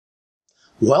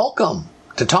Welcome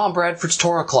to Tom Bradford's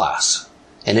Torah class,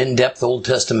 an in-depth Old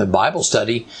Testament Bible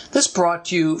study that's brought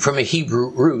to you from a Hebrew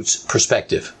roots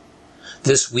perspective.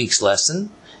 This week's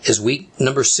lesson is week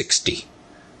number 60,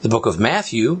 the book of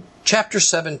Matthew, chapter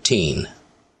 17.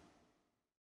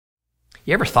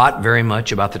 You ever thought very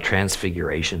much about the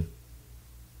Transfiguration?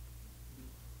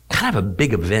 Kind of a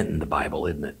big event in the Bible,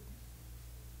 isn't it?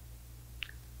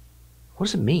 What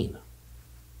does it mean?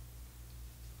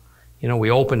 You know, we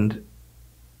opened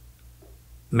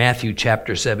Matthew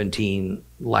chapter 17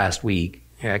 last week,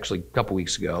 actually a couple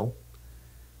weeks ago,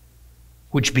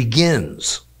 which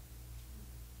begins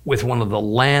with one of the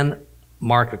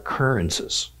landmark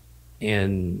occurrences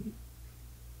in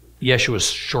Yeshua's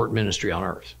short ministry on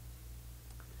earth,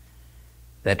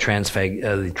 that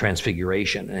the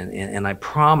Transfiguration. And I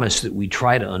promise that we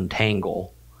try to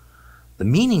untangle the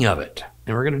meaning of it,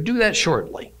 and we're going to do that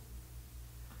shortly.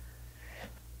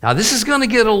 Now, this is going to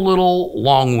get a little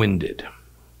long-winded,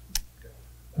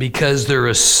 because there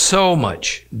is so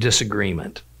much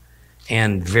disagreement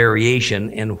and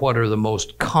variation in what are the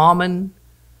most common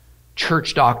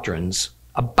church doctrines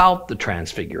about the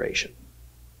Transfiguration.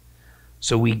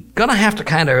 So we're going to have to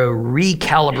kind of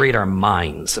recalibrate our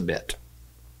minds a bit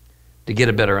to get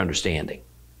a better understanding.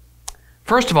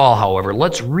 First of all, however,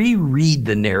 let's reread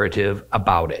the narrative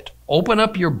about it. Open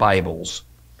up your Bibles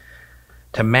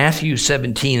to Matthew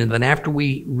 17, and then after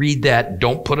we read that,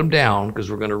 don't put them down,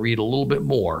 because we're going to read a little bit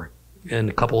more in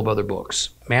a couple of other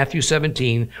books. Matthew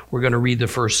 17, we're going to read the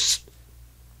first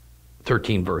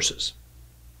 13 verses.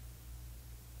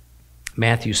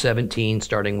 Matthew 17,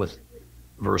 starting with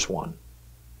verse 1.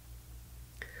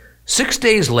 6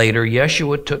 days later,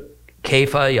 Yeshua took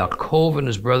Kepha, Yaakov, and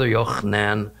his brother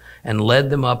Yochanan, and led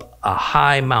them up a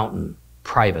high mountain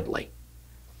privately.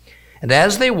 And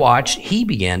as they watched, he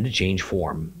began to change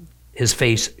form. His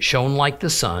face shone like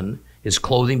the sun. His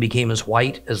clothing became as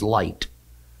white as light.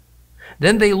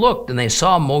 Then they looked, and they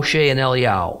saw Moshe and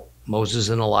Eliyahu, Moses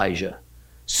and Elijah,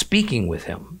 speaking with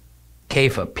him.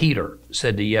 Kepha, Peter,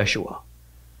 said to Yeshua,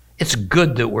 "It's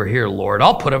good that we're here, Lord.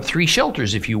 I'll put up 3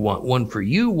 shelters if you want, one for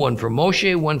you, one for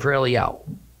Moshe, one for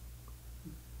Eliyahu."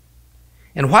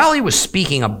 And while he was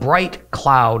speaking, a bright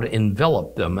cloud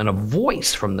enveloped them, and a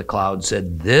voice from the cloud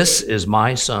said, "This is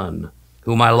my son,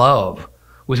 whom I love,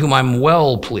 with whom I'm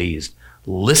well pleased.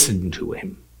 Listen to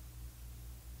him."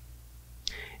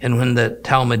 And when the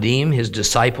Talmudim, his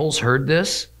disciples, heard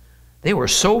this, they were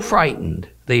so frightened,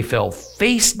 they fell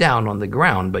face down on the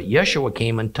ground, but Yeshua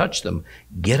came and touched them.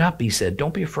 "Get up," he said,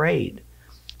 "don't be afraid."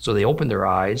 So they opened their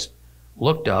eyes,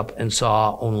 looked up, and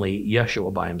saw only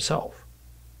Yeshua by himself.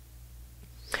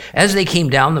 As they came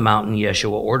down the mountain,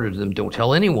 Yeshua ordered them, "Don't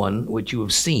tell anyone what you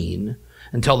have seen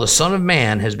until the Son of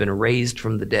Man has been raised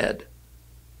from the dead."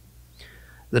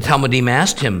 The Talmudim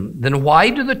asked him, "Then why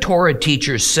do the Torah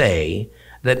teachers say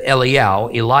that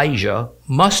Eliyahu, Elijah,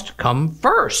 must come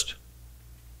first?"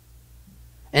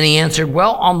 And he answered,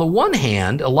 "Well, on the one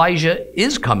hand, Elijah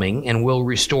is coming and will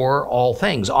restore all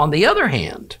things. On the other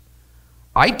hand,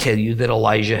 I tell you that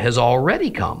Elijah has already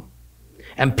come.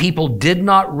 And people did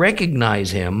not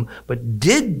recognize him, but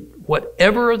did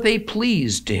whatever they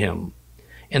pleased to him.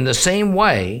 In the same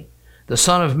way, the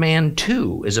Son of Man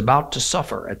too is about to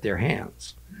suffer at their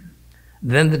hands."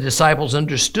 Then the disciples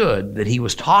understood that he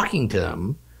was talking to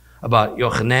them about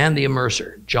Yochanan the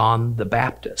Immerser, John the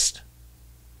Baptist.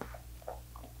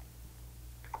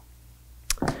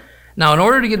 Now, in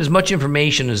order to get as much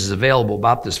information as is available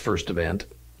about this first event,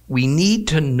 we need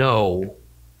to know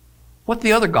what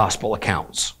the other gospel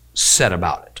accounts said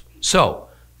about it. So,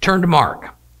 turn to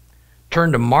Mark.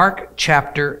 Turn to Mark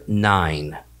chapter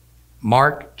 9.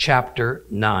 Mark chapter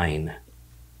 9.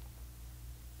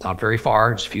 Not very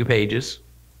far, just a few pages.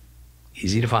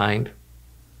 Easy to find.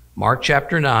 Mark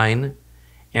chapter 9,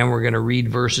 and we're going to read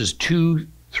verses 2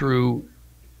 through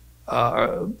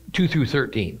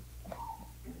 13.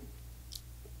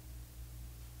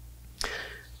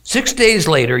 6 days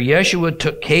later, Yeshua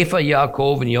took Kepha,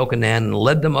 Yaakov, and Yochanan and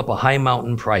led them up a high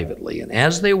mountain privately. And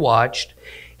as they watched,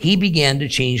 he began to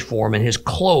change form, and his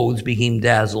clothes became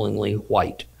dazzlingly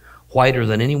white, whiter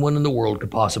than anyone in the world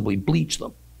could possibly bleach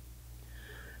them.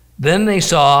 Then they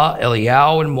saw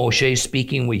Eliyahu and Moshe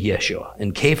speaking with Yeshua.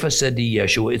 And Kepha said to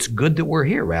Yeshua, "It's good that we're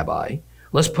here, Rabbi.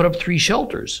 Let's put up 3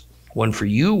 shelters, one for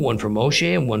you, one for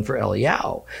Moshe, and one for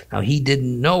Eliyahu." Now he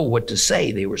didn't know what to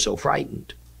say. They were so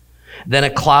frightened. Then a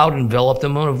cloud enveloped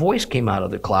them, and a voice came out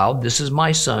of the cloud, "This is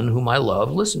my son whom I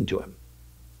love. Listen to him."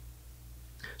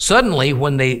 Suddenly,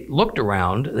 when they looked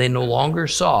around, they no longer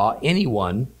saw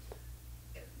anyone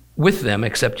with them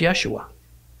except Yeshua.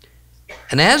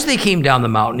 And as they came down the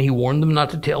mountain, he warned them not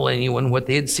to tell anyone what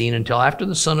they had seen until after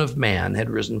the Son of Man had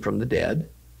risen from the dead.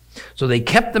 So they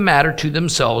kept the matter to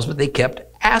themselves, but they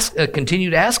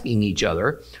continued asking each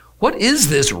other, "What is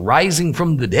this rising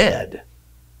from the dead?"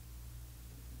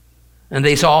 And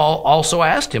they also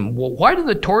asked him, "Well, why do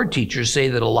the Torah teachers say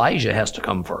that Elijah has to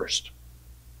come first?"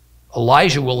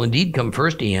 "Elijah will indeed come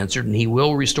first," he answered, "and he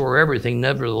will restore everything.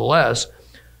 Nevertheless,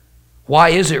 why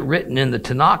is it written in the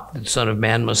Tanakh that the Son of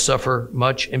Man must suffer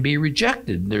much and be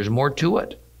rejected? There's more to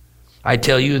it. I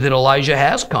tell you that Elijah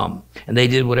has come, and they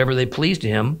did whatever they pleased to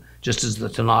him, just as the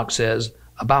Tanakh says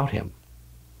about him."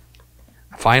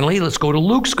 Finally, let's go to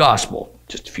Luke's gospel.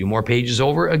 Just a few more pages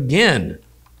over again,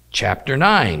 chapter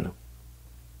 9.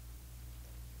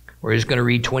 We're just going to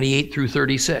read 28 through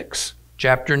 36.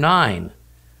 Chapter 9,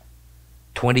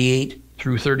 28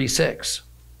 through 36.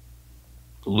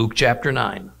 Luke chapter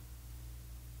 9.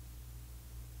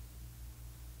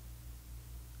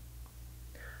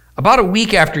 About a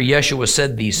week after Yeshua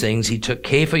said these things, he took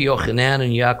Kepha, Yochanan,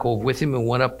 and Yaakov with him and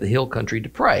went up the hill country to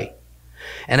pray.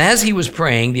 And as he was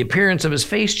praying, the appearance of his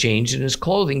face changed and his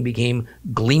clothing became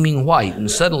gleaming white.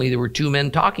 And suddenly there were two men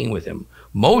talking with him,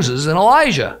 Moses and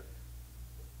Elijah.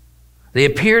 They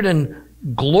appeared in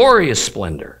glorious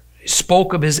splendor. They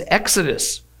spoke of his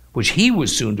exodus, which he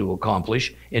was soon to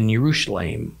accomplish in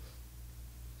Jerusalem.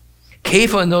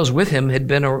 Kepha and those with him had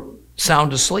been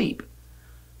sound asleep.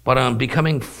 But on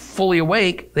becoming fully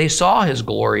awake, they saw his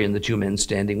glory and the two men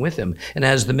standing with him. And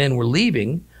as the men were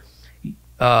leaving,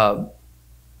 Yeshua,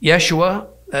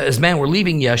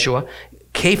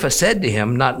 Kepha said to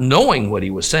him, not knowing what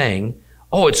he was saying,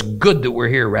 "Oh, it's good that we're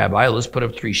here, Rabbi. Let's put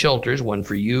up 3 shelters, one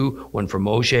for you, one for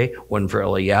Moshe, one for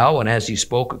Eliyahu." And as he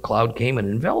spoke, a cloud came and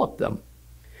enveloped them.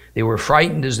 They were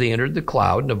frightened as they entered the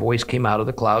cloud, and a voice came out of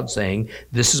the cloud saying,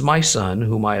 "This is my son,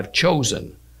 whom I have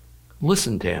chosen.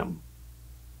 Listen to him."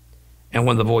 And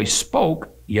when the voice spoke,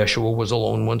 Yeshua was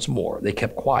alone once more. They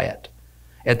kept quiet.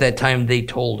 At that time, they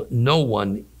told no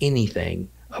one anything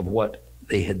of what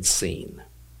they had seen.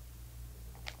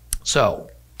 So,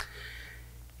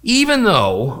 even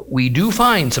though we do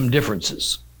find some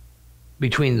differences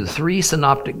between the 3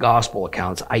 synoptic gospel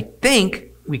accounts, I think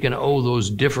we can owe those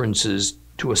differences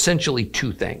to essentially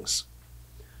 2 things.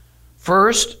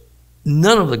 First,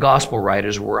 none of the gospel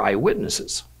writers were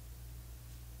eyewitnesses.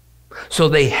 So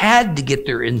they had to get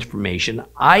their information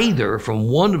either from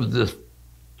one of the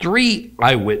 3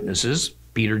 eyewitnesses,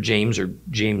 Peter, James, or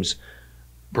James'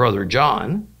 brother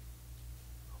John,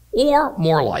 or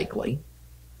more likely,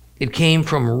 it came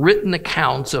from written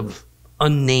accounts of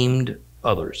unnamed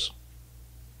others.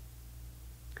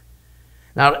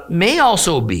 Now, it may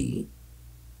also be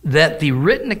that the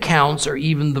written accounts or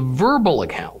even the verbal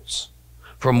accounts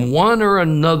from one or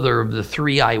another of the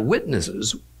 3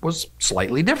 eyewitnesses was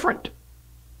slightly different.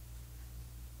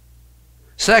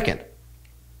 Second,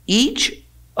 each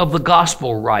of the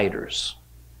gospel writers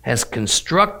has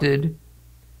constructed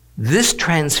this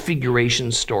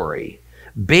transfiguration story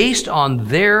based on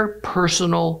their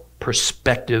personal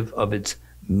perspective of its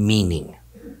meaning.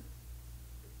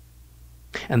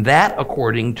 And that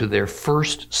according to their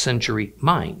first century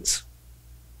minds.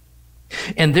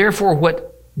 And therefore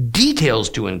what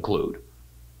details to include,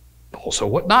 also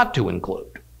what not to include,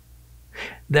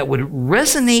 that would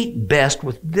resonate best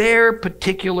with their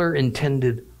particular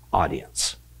intended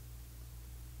audience.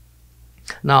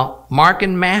 Now, Mark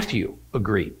and Matthew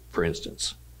agree, for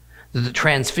instance, that the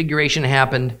transfiguration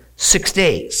happened 6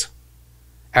 days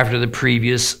after the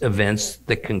previous events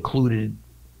that concluded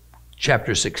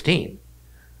chapter 16.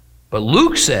 But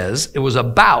Luke says it was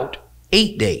about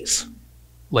 8 days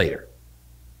later.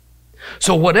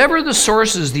 So whatever the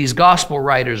sources these gospel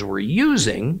writers were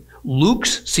using,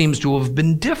 Luke's seems to have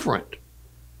been different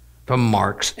from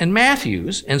Mark's and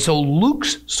Matthew's. And so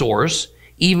Luke's source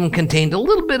even contained a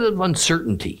little bit of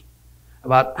uncertainty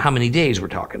about how many days we're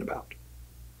talking about.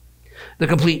 The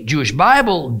complete Jewish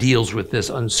Bible deals with this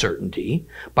uncertainty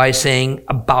by saying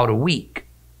about a week.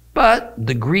 But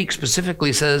the Greek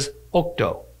specifically says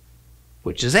octo,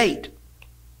 which is 8.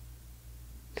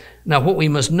 Now, what we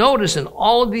must notice in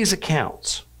all of these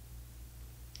accounts,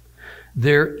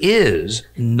 there is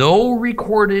no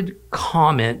recorded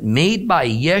comment made by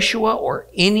Yeshua or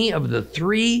any of the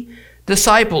 3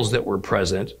 disciples that were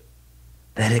present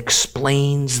that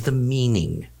explains the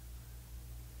meaning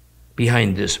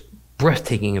behind this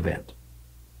breathtaking event.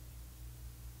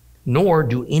 Nor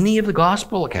do any of the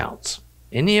gospel accounts,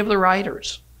 any of the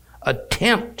writers,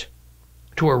 attempt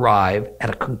to arrive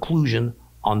at a conclusion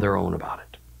on their own about it.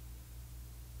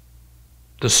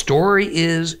 The story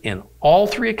is, in all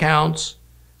 3 accounts,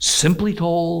 simply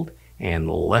told and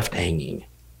left hanging.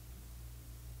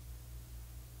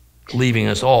 leaving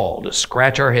us all to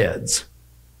scratch our heads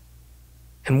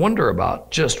and wonder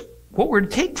about just what we're to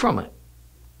take from it.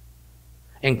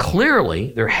 And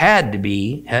clearly, there had to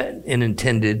be an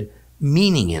intended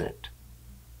meaning in it.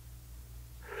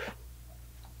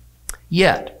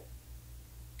 Yet,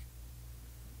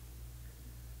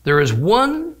 there is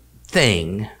one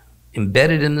thing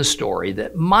embedded in the story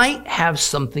that might have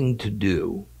something to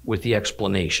do with the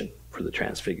explanation for the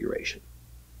transfiguration.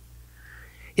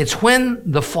 It's when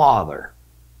the Father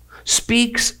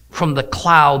speaks from the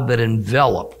cloud that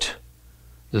enveloped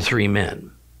the three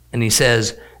men. And he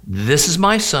says, "This is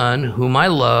my Son, whom I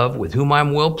love, with whom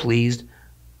I'm well pleased.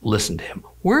 Listen to him."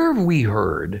 Where have we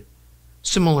heard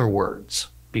similar words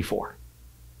before?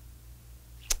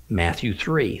 Matthew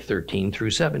 3:13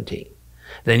 through 17.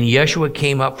 Then Yeshua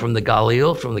came up from the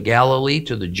Galilee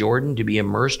to the Jordan to be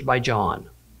immersed by John.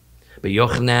 But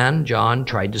Yochanan, John,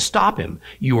 tried to stop him.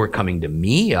 "You are coming to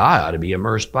me, I ought to be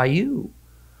immersed by you."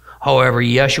 However,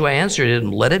 Yeshua answered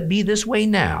him, "Let it be this way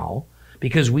now,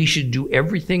 because we should do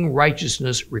everything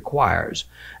righteousness requires."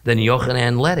 Then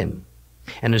Yochanan let him.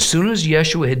 And as soon as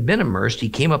Yeshua had been immersed, he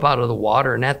came up out of the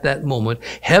water, and at that moment,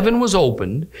 heaven was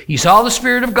opened. He saw the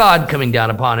Spirit of God coming down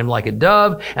upon him like a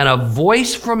dove, and a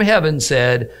voice from heaven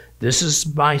said, "This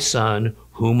is my Son,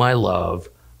 whom I love.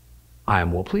 I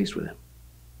am well pleased with him."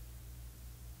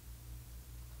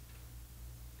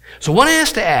 So one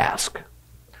has to ask,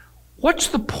 what's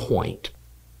the point?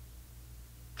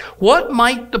 What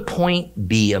might the point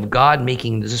be of God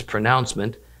making this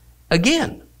pronouncement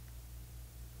again?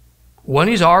 One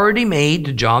he's already made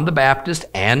to John the Baptist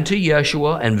and to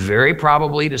Yeshua, and very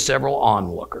probably to several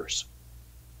onlookers.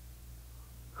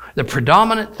 The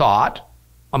predominant thought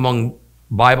among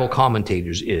Bible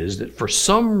commentators is that for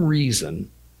some reason,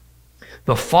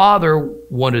 the Father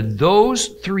wanted those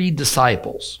three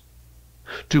disciples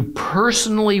to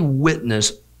personally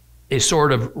witness a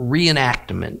sort of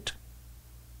reenactment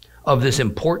of this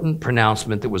important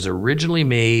pronouncement that was originally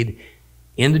made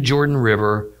in the Jordan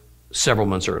River several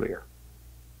months earlier.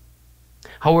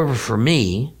 However, for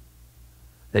me,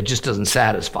 that just doesn't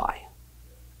satisfy.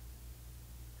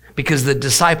 Because the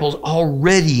disciples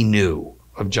already knew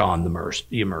of John the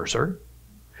Immerser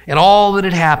and all that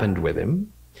had happened with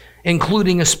him,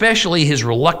 including especially his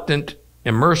reluctant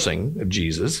immersing of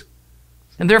Jesus.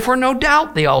 And therefore, no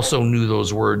doubt they also knew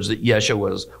those words that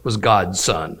Yeshua was God's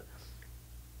Son,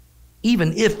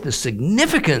 even if the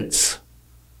significance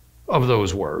of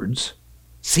those words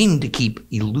seemed to keep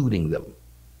eluding them.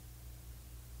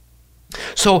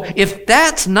 So if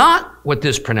that's not what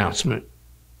this pronouncement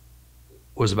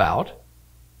was about,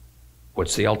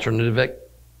 what's the alternative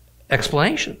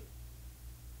explanation?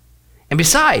 And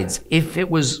besides, if it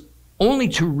was only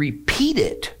to repeat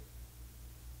it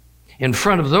in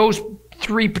front of those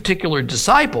three particular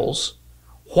disciples,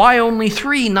 why only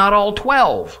 3, not all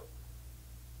 12?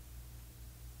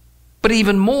 But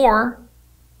even more,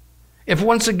 if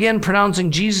once again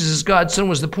pronouncing Jesus as God's Son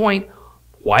was the point,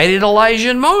 why did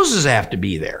Elijah and Moses have to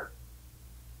be there?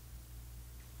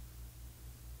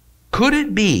 Could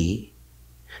it be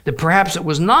that perhaps it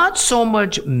was not so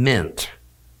much meant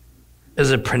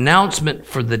as a pronouncement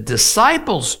for the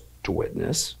disciples to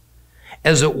witness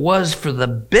as it was for the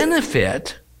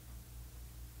benefit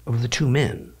of the two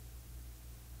men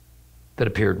that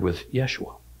appeared with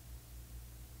Yeshua,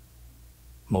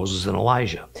 Moses and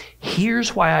Elijah?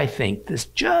 Here's why I think this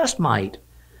just might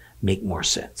make more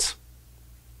sense.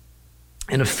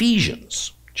 In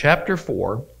Ephesians chapter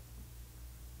 4,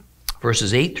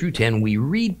 verses 8 through 10, we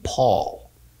read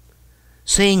Paul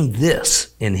saying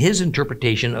this in his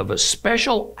interpretation of a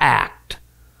special act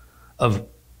of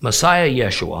Messiah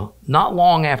Yeshua not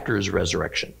long after his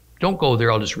resurrection. Don't go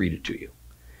there, I'll just read it to you.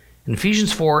 In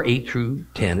Ephesians 4, 8 through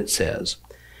 10, it says,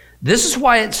 "This is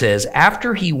why it says,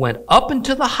 after he went up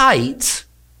into the heights,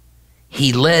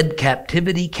 he led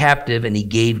captivity captive and he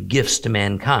gave gifts to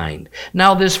mankind."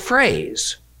 Now this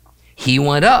phrase, "he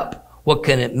went up," what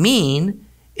can it mean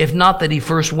if not that he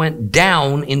first went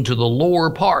down into the lower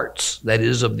parts, that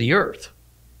is, of the earth?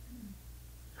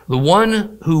 The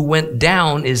one who went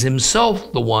down is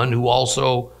himself the one who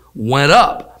also went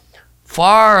up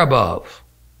far above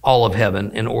all of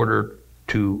heaven in order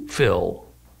to fulfill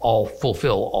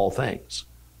all things.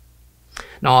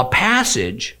 Now, a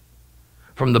passage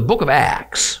from the book of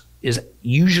Acts is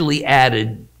usually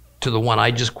added to the one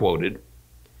I just quoted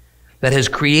that has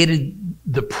created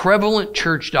the prevalent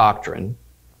church doctrine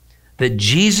that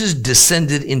Jesus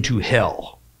descended into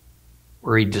hell,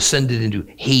 or he descended into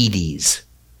Hades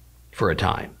for a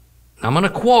time. I'm going to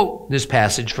quote this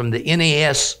passage from the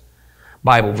NAS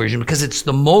Bible version because it's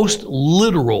the most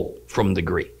literal from the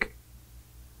Greek.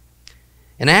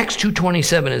 In Acts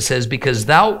 2:27 it says, because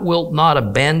thou wilt not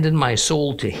abandon my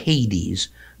soul to Hades,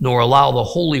 nor allow the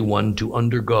Holy One to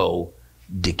undergo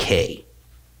decay.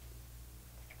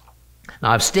 Now,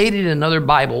 I've stated in other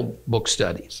Bible book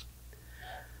studies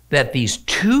that these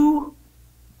two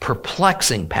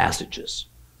perplexing passages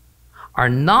are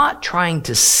not trying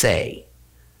to say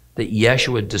that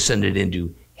Yeshua descended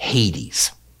into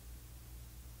Hades.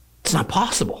 It's not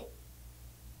possible,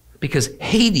 because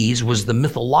Hades was the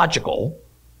mythological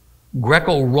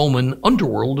Greco-Roman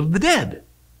underworld of the dead.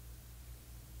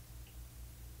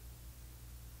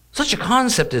 Such a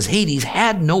concept as Hades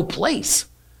had no place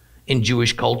in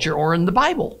Jewish culture or in the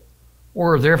Bible,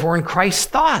 or therefore in Christ's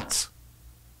thoughts.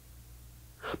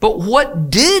 But what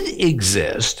did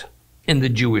exist in the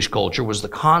Jewish culture was the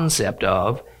concept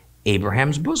of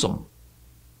Abraham's bosom.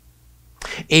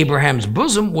 Abraham's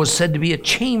bosom was said to be a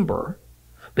chamber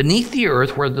beneath the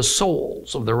earth where the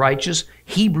souls of the righteous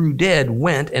Hebrew dead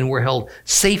went and were held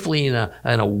safely in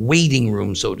a waiting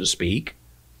room, so to speak,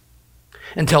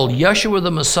 until Yeshua the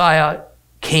Messiah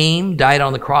came, died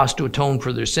on the cross to atone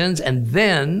for their sins, and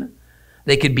then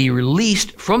they could be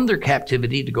released from their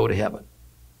captivity to go to heaven.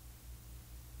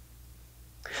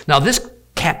 Now, this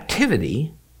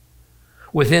captivity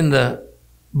within the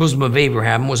bosom of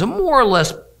Abraham was a more or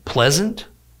less pleasant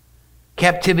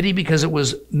captivity because it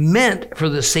was meant for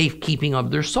the safekeeping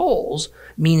of their souls,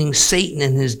 meaning Satan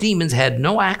and his demons had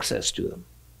no access to them.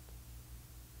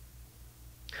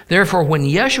 Therefore, when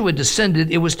Yeshua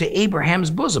descended, it was to Abraham's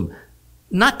bosom,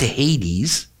 not to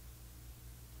Hades,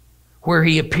 where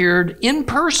he appeared in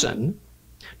person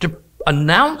to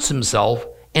announce himself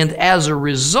and as a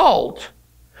result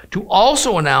to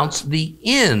also announce the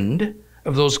end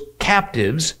of those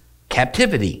captives'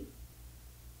 captivity.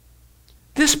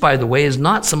 This, by the way, is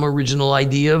not some original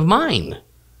idea of mine.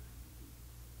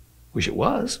 Wish it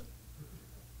was.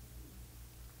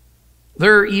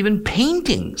 There are even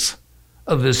paintings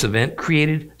of this event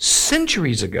created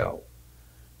centuries ago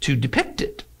to depict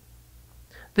it.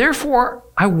 Therefore,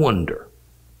 I wonder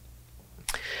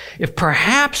if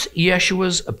perhaps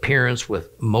Yeshua's appearance with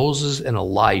Moses and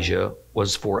Elijah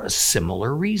was for a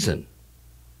similar reason.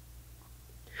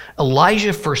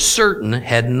 Elijah for certain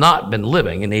had not been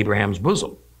living in Abraham's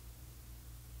bosom.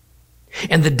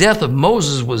 And the death of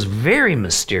Moses was very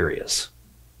mysterious,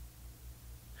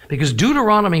 because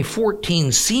Deuteronomy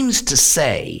 14 seems to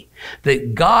say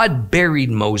that God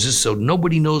buried Moses so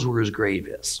nobody knows where his grave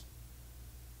is.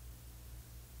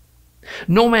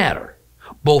 No matter,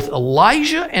 both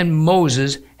Elijah and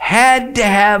Moses had to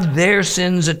have their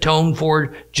sins atoned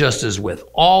for, just as with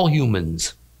all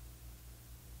humans.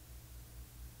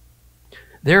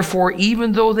 Therefore,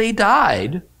 even though they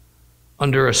died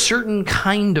under a certain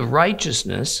kind of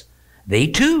righteousness, they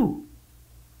too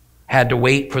had to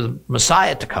wait for the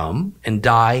Messiah to come and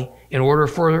die in order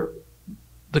for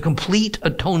the complete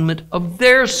atonement of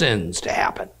their sins to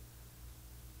happen.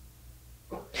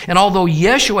 And although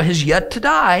Yeshua has yet to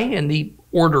die in the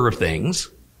order of things,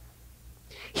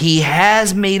 he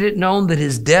has made it known that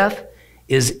his death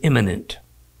is imminent.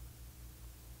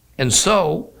 And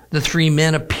so the three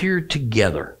men appear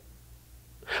together,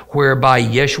 whereby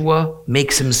Yeshua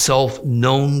makes himself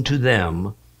known to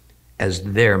them as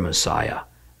their Messiah,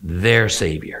 their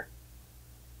Savior.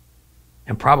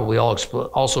 And probably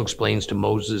also explains to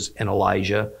Moses and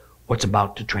Elijah what's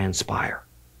about to transpire.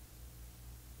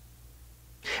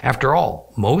 After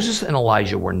all, Moses and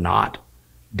Elijah were not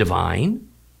divine.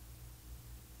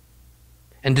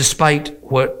 And despite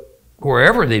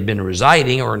wherever they'd been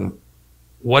residing or in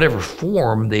whatever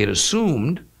form they had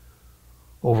assumed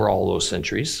over all those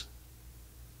centuries,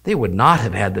 they would not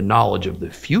have had the knowledge of the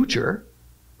future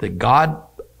that God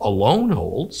alone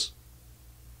holds.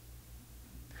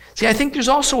 See, I think there's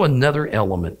also another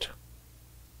element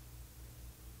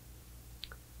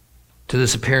to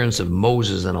this appearance of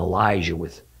Moses and Elijah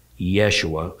with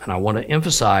Yeshua, and I want to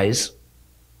emphasize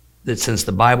that since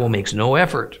the Bible makes no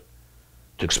effort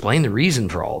to explain the reason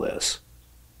for all this,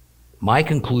 my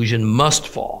conclusion must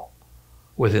fall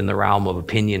within the realm of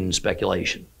opinion and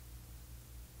speculation.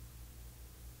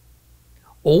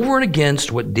 Over and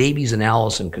against what Davies and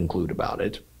Allison conclude about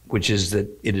it, which is that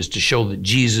it is to show that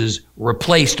Jesus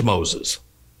replaced Moses.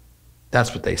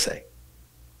 That's what they say.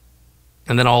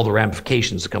 And then all the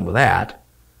ramifications that come with that,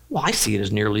 well, I see it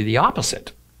as nearly the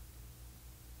opposite.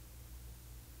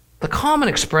 The common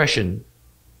expression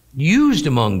used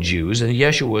among Jews, and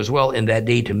Yeshua as well, in that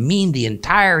day to mean the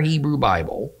entire Hebrew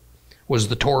Bible, was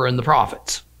the Torah and the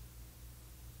prophets.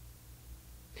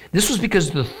 This was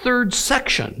because the third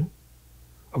section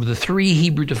of the three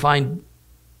Hebrew-defined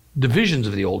divisions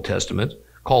of the Old Testament,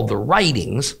 called the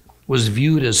writings, was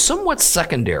viewed as somewhat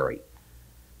secondary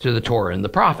to the Torah and the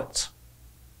prophets.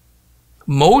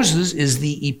 Moses is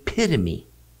the epitome.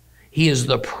 He is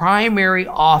the primary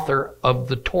author of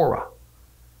the Torah,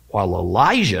 while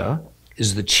Elijah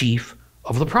is the chief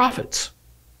of the prophets.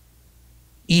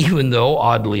 Even though,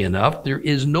 oddly enough, there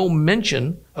is no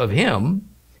mention of him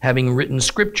having written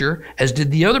scripture, as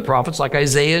did the other prophets like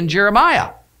Isaiah and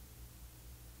Jeremiah.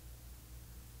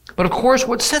 But of course,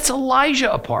 what sets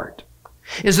Elijah apart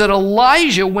is that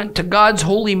Elijah went to God's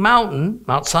holy mountain,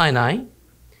 Mount Sinai,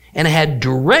 and had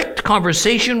direct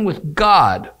conversation with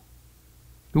God,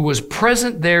 who was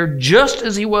present there just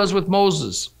as he was with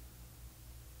Moses.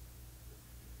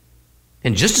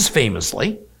 And just as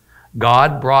famously,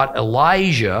 God brought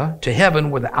Elijah to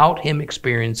heaven without him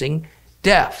experiencing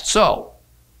death. So,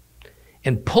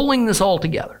 in pulling this all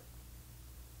together,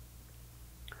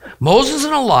 Moses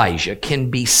and Elijah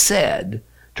can be said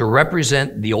to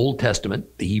represent the Old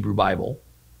Testament, the Hebrew Bible,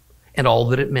 and all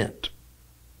that it meant.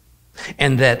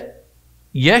 And that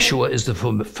Yeshua is the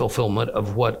fulfillment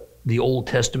of what the Old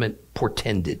Testament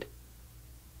portended,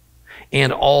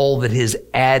 and all that his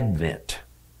advent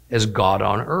as God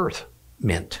on earth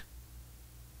meant.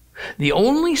 The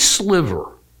only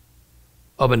sliver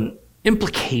of an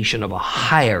implication of a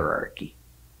hierarchy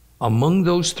among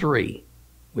those three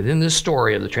within this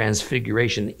story of the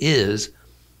Transfiguration is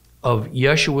of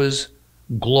Yeshua's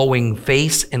glowing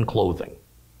face and clothing.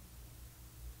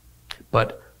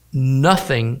 But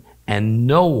nothing and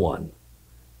no one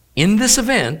in this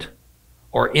event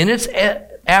or in its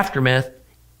aftermath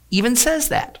even says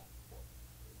that.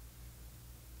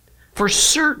 For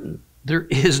certain, there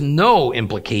is no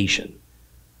implication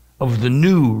of the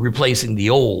new replacing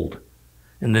the old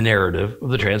in the narrative of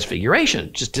the Transfiguration.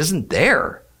 It just isn't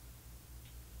there.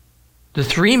 The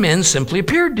three men simply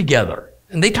appeared together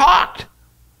and they talked.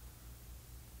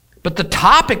 But the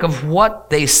topic of what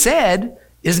they said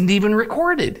isn't even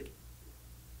recorded.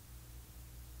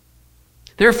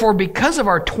 Therefore, because of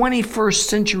our 21st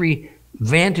century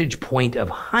vantage point of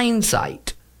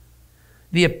hindsight,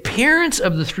 the appearance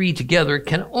of the three together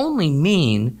can only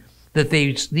mean that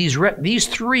these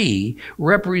three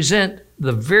represent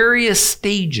the various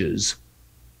stages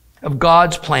of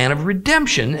God's plan of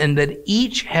redemption, and that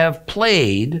each have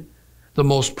played the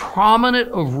most prominent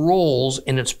of roles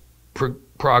in its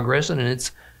progress and in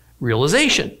its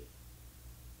realization.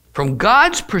 From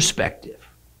God's perspective,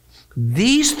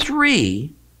 these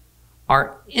three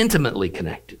are intimately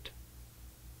connected.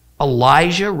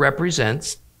 Elijah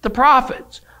represents the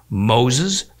prophets,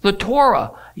 Moses the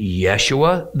Torah,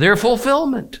 Yeshua their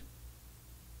fulfillment.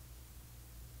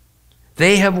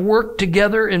 They have worked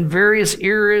together in various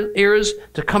eras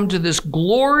to come to this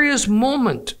glorious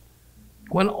moment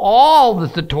when all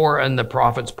that the Torah and the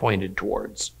prophets pointed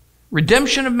towards,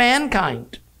 redemption of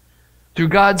mankind through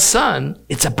God's Son,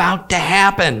 it's about to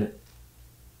happen.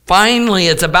 Finally,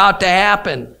 it's about to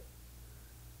happen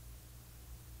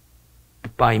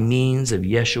by means of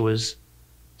Yeshua's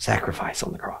sacrifice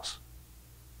on the cross.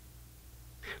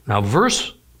 Now,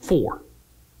 verse 4.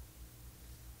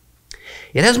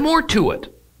 It has more to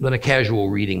it than a casual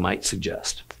reading might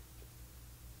suggest.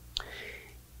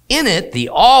 In it, the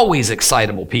always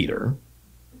excitable Peter,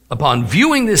 upon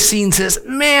viewing this scene, says,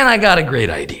 "Man, I got a great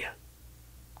idea.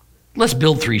 Let's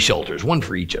build 3 shelters, one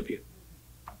for each of you."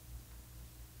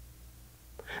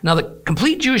 Now, the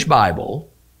Complete Jewish Bible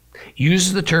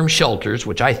uses the term shelters,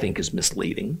 which I think is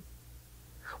misleading,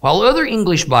 while other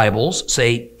English Bibles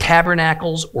say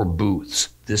tabernacles or booths.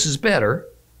 This is better.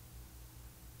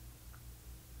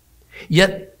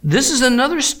 Yet, this is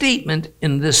another statement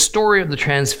in this story of the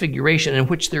Transfiguration in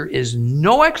which there is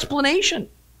no explanation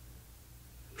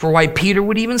for why Peter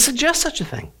would even suggest such a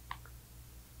thing.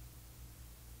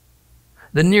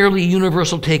 The nearly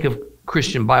universal take of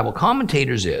Christian Bible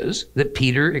commentators is that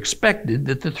Peter expected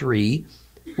that the three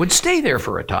would stay there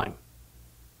for a time.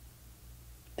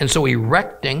 And so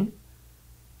erecting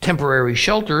temporary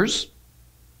shelters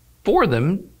for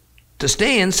them to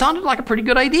stay in sounded like a pretty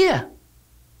good idea.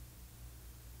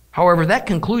 However, that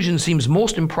conclusion seems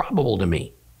most improbable to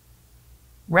me.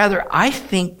 Rather, I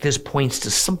think this points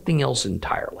to something else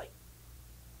entirely.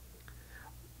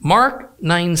 Mark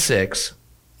 9:6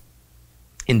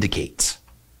 indicates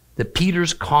that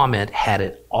Peter's comment had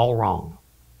it all wrong.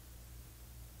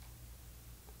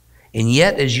 And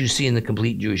yet, as you see in the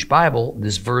Complete Jewish Bible,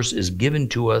 this verse is given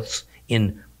to us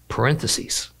in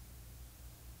parentheses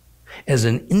as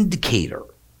an indicator.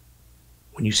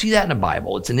 When you see that in a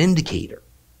Bible, it's an indicator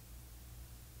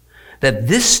that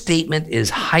this statement is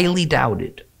highly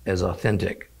doubted as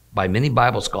authentic by many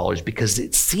Bible scholars because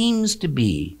it seems to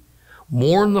be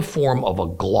more in the form of a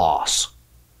gloss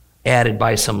added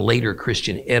by some later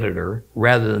Christian editor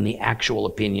rather than the actual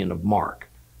opinion of Mark.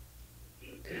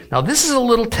 Now, this is a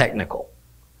little technical,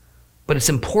 but it's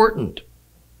important.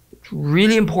 It's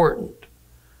really important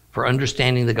for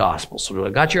understanding the gospel. So do I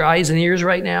got your eyes and ears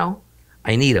right now?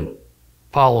 I need them.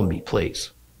 Follow me,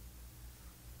 please.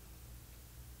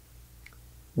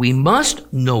 We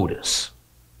must notice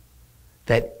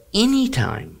that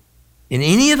anytime in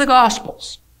any of the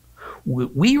gospels,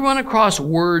 we run across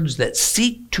words that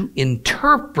seek to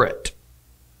interpret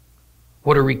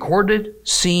what a recorded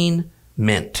scene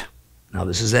meant. Now,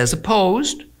 this is as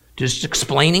opposed to just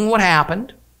explaining what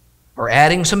happened, or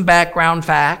adding some background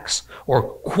facts, or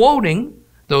quoting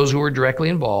those who were directly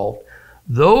involved.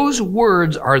 Those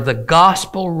words are the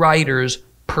gospel writer's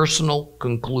personal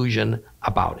conclusion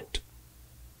about it.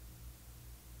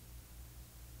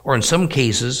 Or in some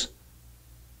cases,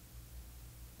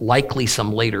 likely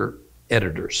some later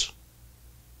editor's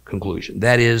conclusion.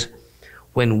 That is,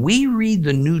 when we read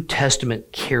the New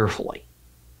Testament carefully,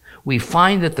 we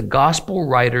find that the gospel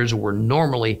writers were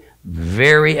normally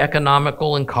very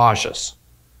economical and cautious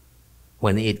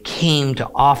when it came to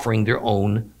offering their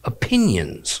own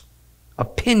opinions.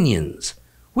 Opinions,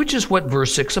 which is what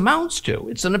verse 6 amounts to.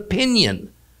 It's an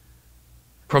opinion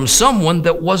from someone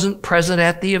that wasn't present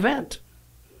at the event.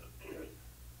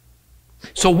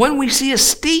 So when we see a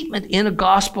statement in a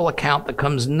gospel account that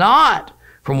comes not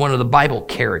from one of the Bible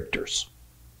characters,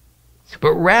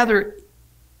 but rather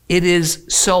it is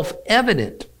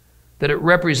self-evident that it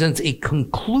represents a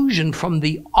conclusion from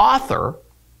the author,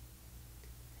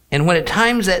 and when at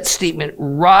times that statement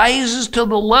rises to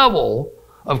the level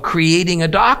of creating a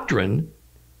doctrine,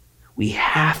 we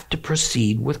have to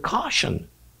proceed with caution.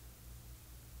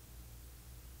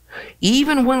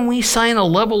 Even when we assign a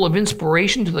level of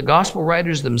inspiration to the gospel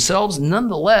writers themselves,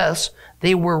 nonetheless,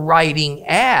 they were writing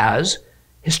as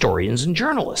historians and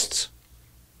journalists.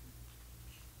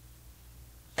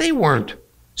 They weren't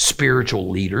spiritual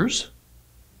leaders.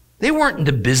 They weren't in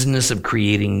the business of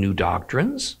creating new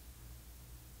doctrines.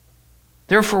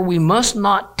 Therefore, we must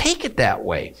not take it that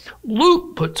way.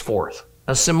 Luke puts forth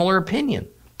a similar opinion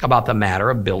about the matter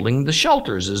of building the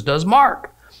shelters, as does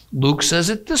Mark. Luke says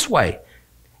it this way: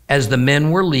 as the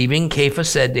men were leaving, Cephas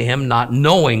said to him, not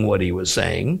knowing what he was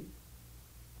saying,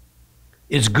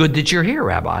 "It's good that you're here,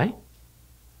 Rabbi.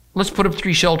 Let's put up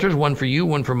 3 shelters, one for you,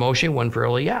 one for Moshe, one for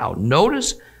Eliyahu."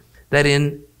 Notice that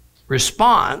in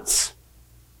response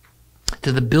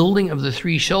to the building of the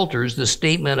 3 shelters, the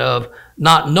statement of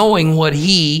not knowing what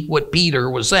Peter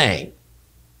was saying.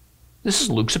 This is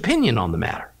Luke's opinion on the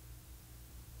matter.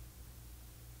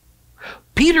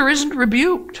 Peter isn't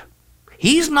rebuked.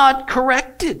 He's not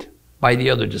corrected by the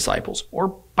other disciples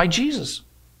or by Jesus.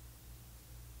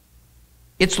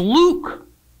 It's Luke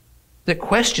that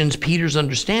questions Peter's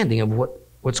understanding of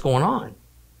what's going on.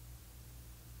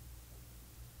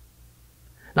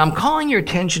 Now, I'm calling your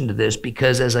attention to this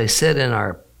because, as I said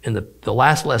in the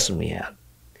last lesson we had,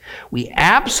 we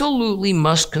absolutely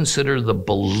must consider the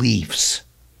beliefs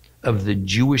of the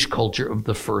Jewish culture of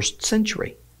the first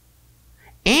century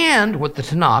and what the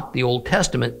Tanakh, the Old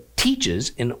Testament,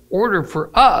 teaches in order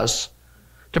for us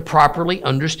to properly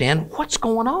understand what's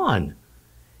going on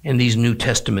in these New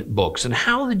Testament books and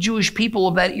how the Jewish people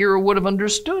of that era would have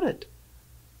understood it.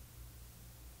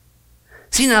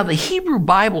 See, now the Hebrew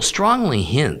Bible strongly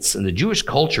hints, and the Jewish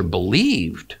culture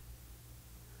believed,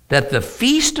 that the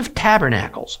Feast of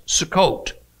Tabernacles,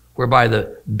 Sukkot, whereby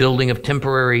the building of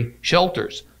temporary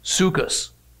shelters, Sukkos,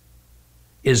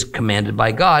 is commanded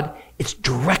by God, it's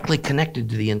directly connected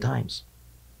to the end times.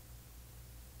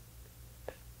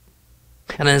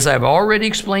 And as I've already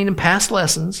explained in past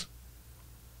lessons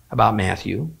about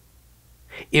Matthew,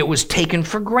 it was taken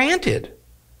for granted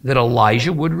that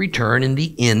Elijah would return in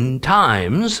the end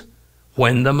times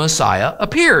when the Messiah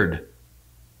appeared.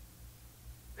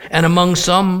 And among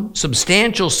some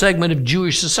substantial segment of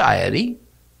Jewish society,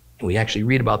 and we actually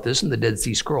read about this in the Dead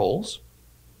Sea Scrolls,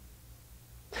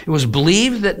 it was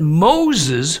believed that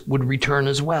Moses would return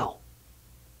as well.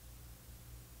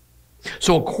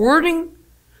 So according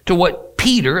to what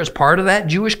Peter, as part of that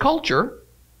Jewish culture,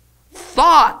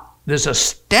 thought this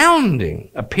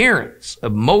astounding appearance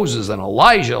of Moses and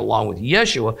Elijah along with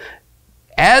Yeshua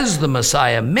as the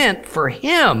Messiah meant, for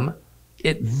him,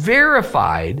 it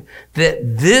verified that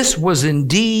this was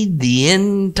indeed the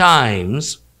end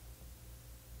times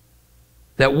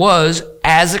that was,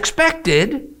 as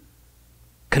expected,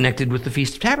 connected with the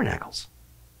Feast of Tabernacles.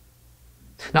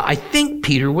 Now, I think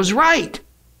Peter was right.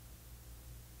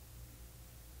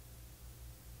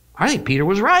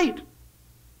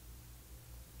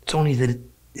 It's only that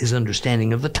his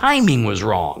understanding of the timing was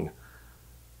wrong.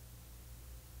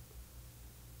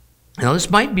 Now, this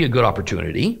might be a good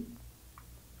opportunity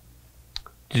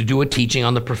to do a teaching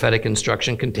on the prophetic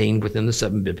instruction contained within the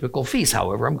 7 biblical feasts.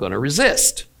 However, I'm going to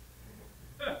resist.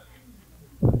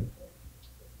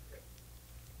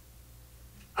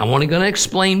 I'm only going to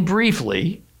explain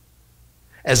briefly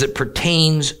as it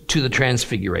pertains to the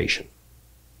Transfiguration.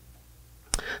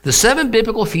 The 7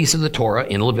 biblical feasts of the Torah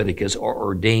in Leviticus are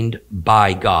ordained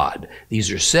by God. These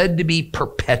are said to be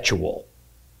perpetual.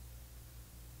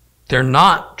 They're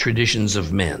not traditions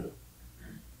of men.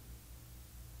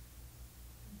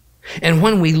 And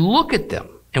when we look at them,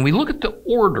 and we look at the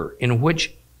order in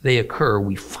which they occur,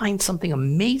 we find something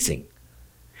amazing.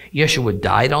 Yeshua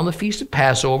died on the Feast of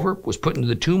Passover, was put into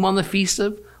the tomb on the Feast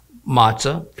of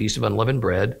Matzah, Feast of Unleavened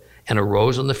Bread, and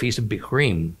arose on the Feast of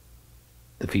Bikurim,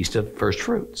 the Feast of First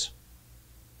Fruits.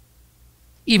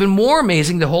 Even more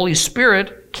amazing, the Holy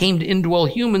Spirit came to indwell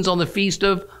humans on the Feast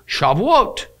of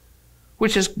Shavuot,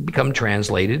 which has become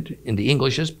translated into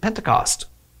English as Pentecost.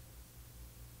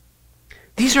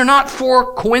 These are not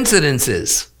 4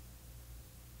 coincidences.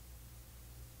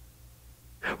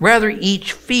 Rather,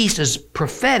 each feast is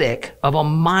prophetic of a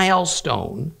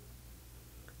milestone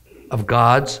of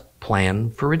God's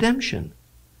plan for redemption.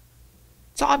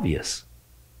 It's obvious.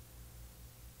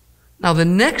 Now, the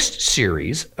next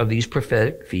series of these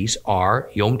prophetic feasts are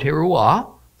Yom Teruah,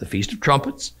 the Feast of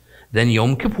Trumpets, then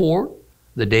Yom Kippur,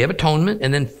 the Day of Atonement,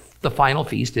 and then the final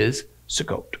feast is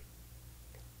Sukkot.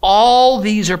 All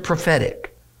these are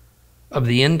prophetic of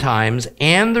the end times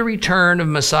and the return of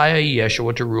Messiah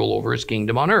Yeshua to rule over his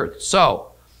kingdom on earth.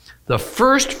 So, the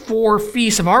first 4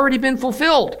 feasts have already been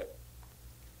fulfilled.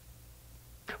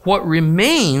 What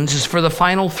remains is for the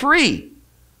final 3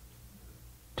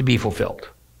 to be fulfilled.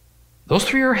 Those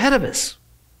 3 are ahead of us.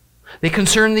 They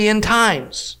concern the end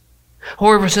times.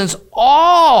 However, since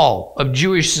all of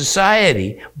Jewish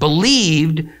society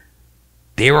believed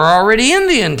they were already in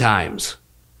the end times,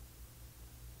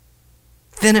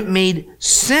 then it made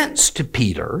sense to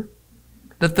Peter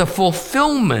that the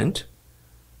fulfillment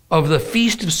of the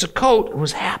Feast of Sukkot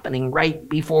was happening right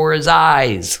before his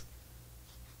eyes.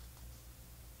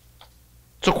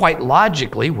 So quite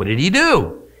logically, what did he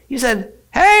do? He said,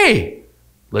 hey,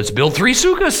 let's build 3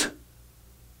 sukkahs.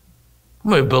 I'm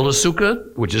going to build a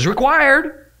sukkah, which is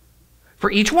required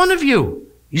for each one of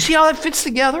you. You see how that fits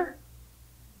together?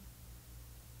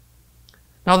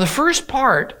 Now, the first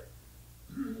part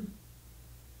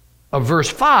of verse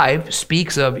 5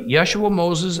 speaks of Yeshua,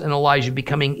 Moses, and Elijah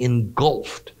becoming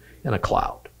engulfed in a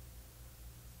cloud.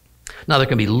 Now, there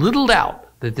can be little doubt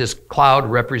that this cloud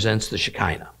represents the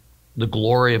Shekinah, the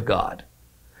glory of God.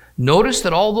 Notice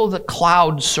that although the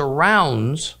cloud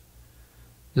surrounds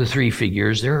the 3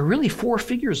 figures, there are really 4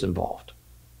 figures involved.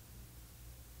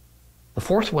 The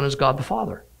 4th one is God the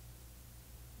Father.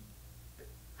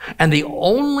 And the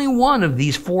only one of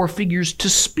these 4 figures to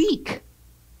speak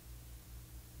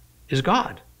is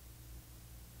God.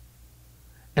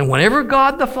 And whenever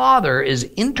God the Father is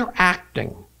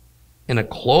interacting in a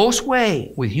close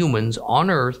way with humans on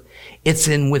earth, it's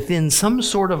within some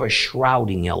sort of a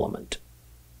shrouding element.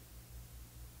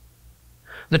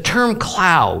 The term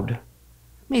cloud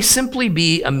may simply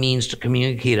be a means to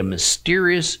communicate a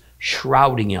mysterious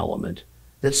shrouding element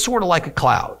that's sort of like a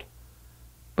cloud.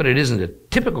 But it isn't a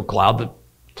typical cloud that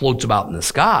floats about in the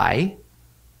sky.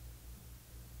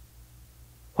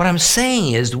 What I'm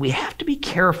saying is that we have to be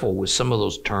careful with some of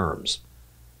those terms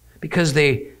because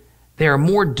they are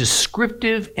more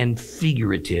descriptive and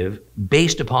figurative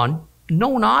based upon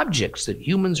known objects that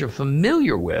humans are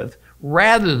familiar with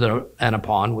rather than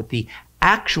upon what the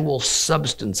actual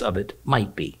substance of it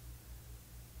might be.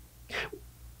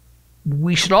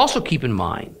 We should also keep in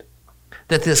mind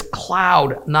that this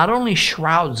cloud not only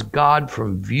shrouds God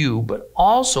from view, but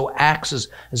also acts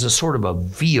as a sort of a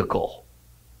vehicle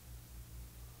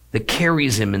that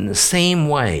carries him in the same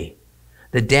way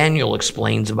that Daniel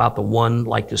explains about the one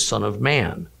like the Son of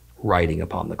Man riding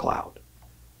upon the cloud.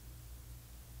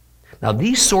 Now,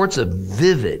 these sorts of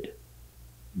vivid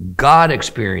God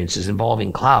experiences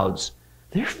involving clouds,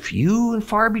 they're few and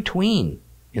far between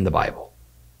in the Bible.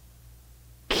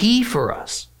 Key for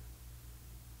us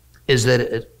is that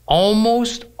it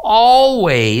almost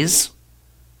always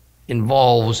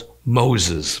involves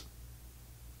Moses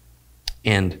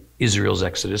and Israel's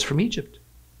exodus from Egypt.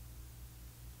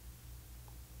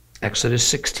 Exodus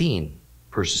 16,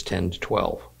 verses 10 to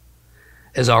 12.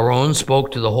 As Aaron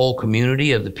spoke to the whole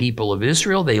community of the people of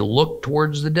Israel, they looked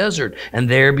towards the desert, and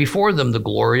there before them the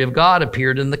glory of God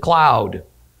appeared in the cloud.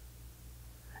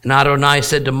 And Adonai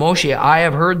said to Moshe, I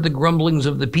have heard the grumblings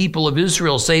of the people of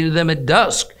Israel. Say to them at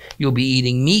dusk, you'll be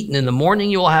eating meat, and in the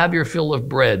morning you will have your fill of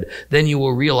bread. Then you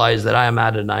will realize that I am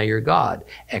Adonai your God.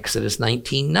 Exodus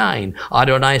 19:9.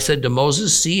 Adonai said to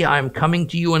Moses, see, I am coming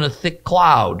to you in a thick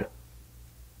cloud,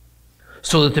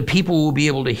 so that the people will be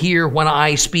able to hear when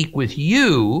I speak with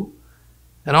you,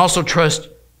 and also trust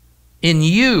in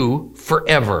you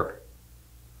forever.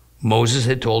 Moses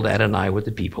had told Adonai what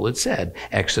the people had said.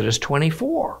 Exodus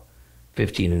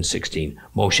 24:15 and 16.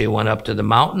 Moshe went up to the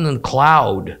mountain, and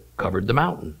cloud covered the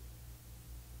mountain.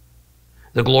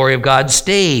 The glory of God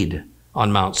stayed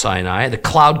on Mount Sinai. The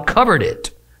cloud covered it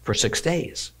for 6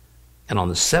 days. And on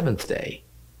the 7th day,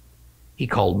 he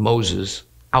called Moses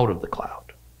out of the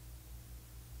cloud.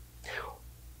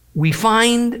 We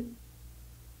find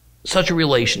such a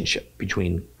relationship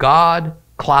between God,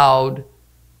 cloud,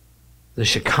 the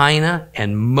Shekinah,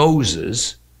 and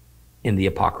Moses in the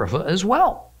Apocrypha as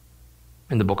well.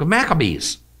 In the book of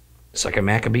Maccabees, 2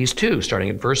 Maccabees 2, starting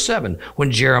at verse 7.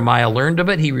 When Jeremiah learned of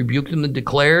it, he rebuked them and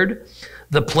declared,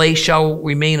 the place shall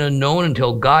remain unknown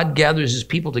until God gathers his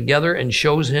people together and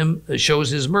shows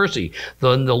his mercy.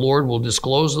 Then the Lord will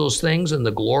disclose those things, and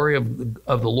the glory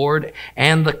of the Lord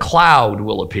and the cloud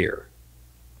will appear,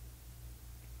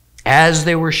 as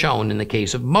they were shown in the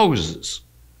case of Moses,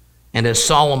 and as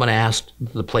Solomon asked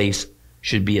that the place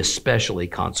should be especially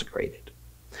consecrated.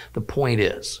 The point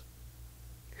is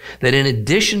that in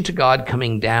addition to God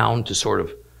coming down to sort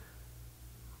of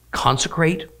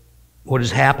consecrate what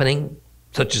is happening,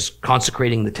 such as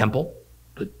consecrating the temple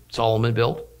that Solomon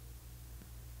built,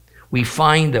 we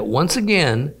find that once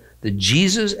again, the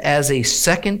Jesus as a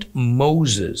second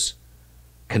Moses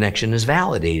connection is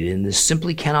validated, and this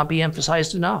simply cannot be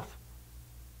emphasized enough.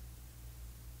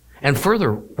 And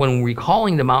further, when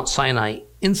recalling the Mount Sinai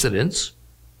incidents,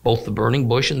 both the burning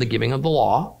bush and the giving of the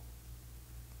law,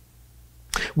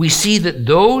 we see that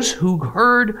those who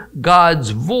heard God's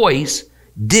voice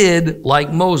did,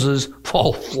 like Moses,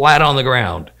 fall flat on the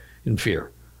ground in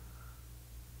fear.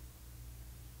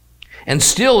 And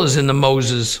still, as in the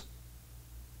Moses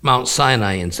Mount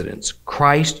Sinai incidents,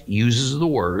 Christ uses the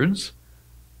words,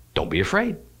 don't be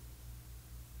afraid.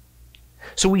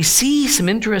 So we see some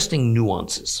interesting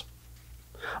nuances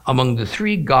among the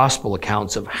three gospel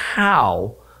accounts of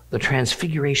how the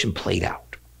transfiguration played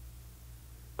out,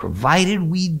 provided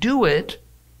we do it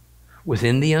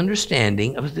within the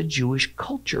understanding of the Jewish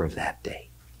culture of that day.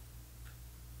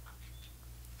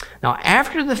 Now,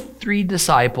 after the three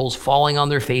disciples falling on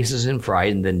their faces in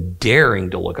fright and then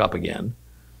daring to look up again,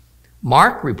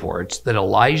 Mark reports that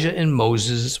Elijah and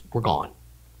Moses were gone,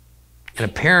 and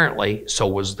apparently so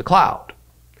was the cloud.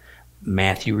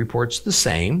 Matthew reports the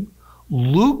same.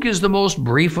 Luke is the most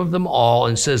brief of them all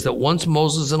and says that once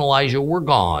Moses and Elijah were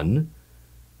gone,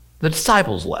 the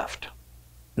disciples left,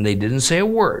 and they didn't say a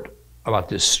word about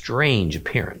this strange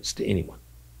appearance to anyone.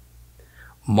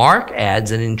 Mark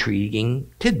adds an intriguing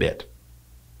tidbit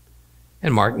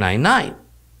in Mark 9:9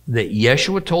 that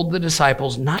Yeshua told the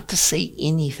disciples not to say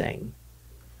anything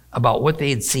about what they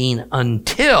had seen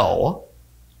until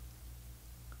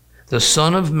the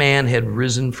Son of Man had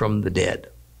risen from the dead.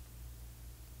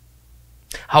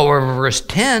 However, verse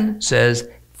 10 says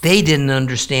they didn't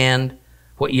understand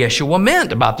what Yeshua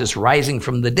meant about this rising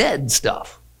from the dead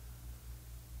stuff.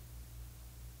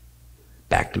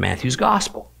 Back to Matthew's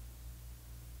gospel.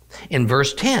 In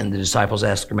verse 10, the disciples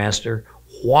asked their master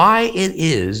why it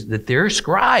is that their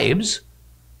scribes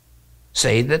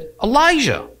say that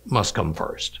Elijah must come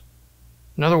first.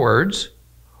 In other words,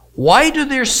 why do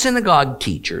their synagogue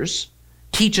teachers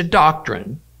teach a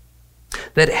doctrine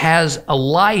that has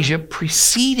Elijah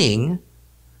preceding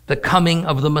the coming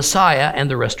of the Messiah and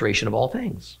the restoration of all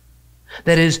things?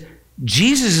 That is,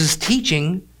 Jesus'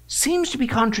 teaching seems to be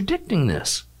contradicting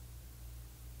this.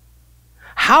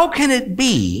 How can it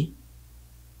be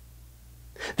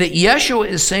that Yeshua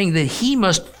is saying that he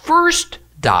must first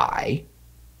die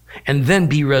and then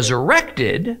be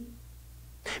resurrected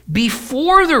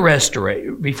before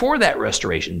that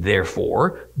restoration,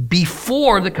 therefore,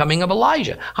 before the coming of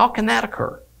Elijah? How can that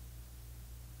occur?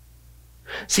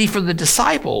 See, for the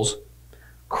disciples,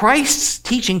 Christ's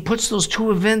teaching puts those two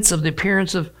events of the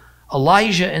appearance of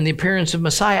Elijah and the appearance of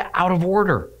Messiah out of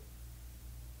order.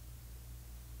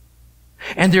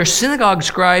 And their synagogue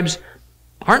scribes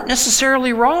aren't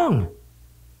necessarily wrong.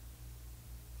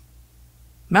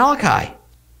 Malachi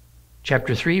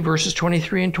chapter 3, verses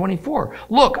 23 and 24.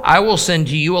 Look, I will send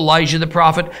to you Elijah the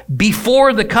prophet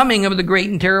before the coming of the great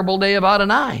and terrible day of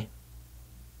Adonai.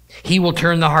 He will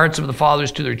turn the hearts of the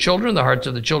fathers to their children, the hearts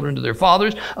of the children to their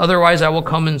fathers. Otherwise, I will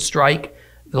come and strike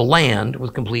the land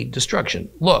with complete destruction.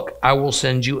 Look, I will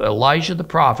send you Elijah the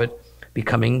prophet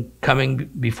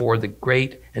coming before the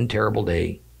great and terrible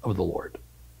day of the Lord.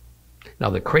 Now,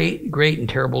 the great and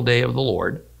terrible day of the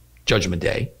Lord, Judgment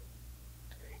Day,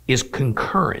 is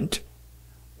concurrent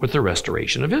with the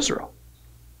restoration of Israel.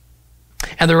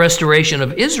 And the restoration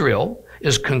of Israel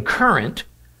is concurrent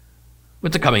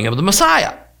with the coming of the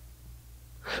Messiah.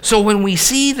 So when we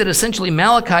see that essentially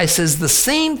Malachi says the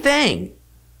same thing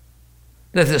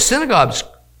that the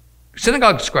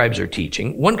synagogue scribes are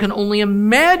teaching, one can only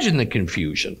imagine the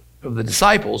confusion of the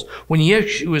disciples when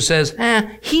Yeshua says,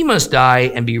 he must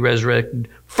die and be resurrected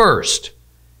first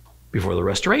before the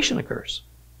restoration occurs.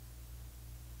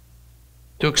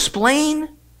 To explain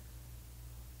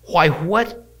why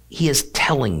what he is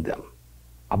telling them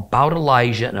about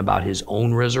Elijah and about his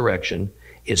own resurrection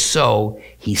is so,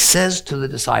 he says to the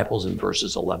disciples in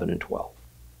verses 11 and 12.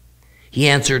 He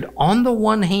answered, on the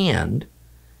one hand,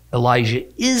 Elijah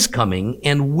is coming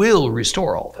and will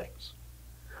restore all things.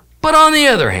 But on the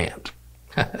other hand,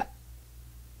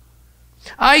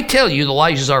 I tell you,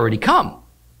 Elijah's already come.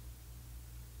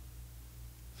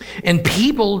 And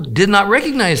people did not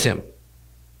recognize him,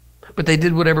 but they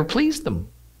did whatever pleased them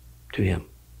to him.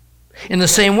 In the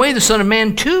same way, the Son of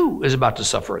Man, too, is about to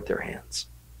suffer at their hands.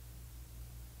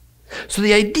 So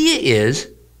the idea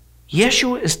is,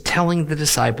 Yeshua is telling the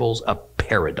disciples a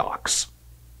paradox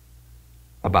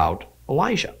about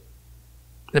Elijah.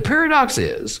 The paradox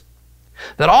is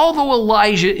that although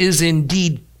Elijah is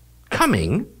indeed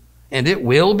coming, and it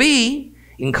will be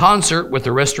in concert with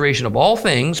the restoration of all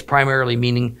things, primarily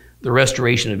meaning the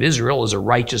restoration of Israel as a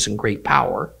righteous and great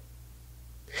power,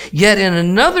 yet in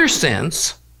another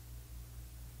sense,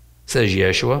 says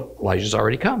Yeshua, Elijah's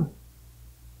already come.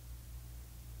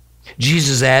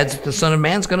 Jesus adds that the Son of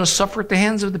Man is going to suffer at the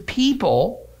hands of the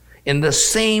people in the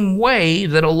same way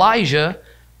that Elijah,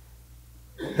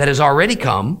 that has already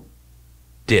come,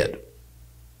 did.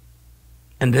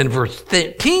 And then verse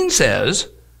 13 says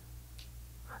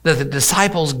that the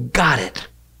disciples got it.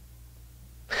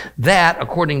 That,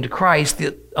 according to Christ,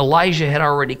 that Elijah had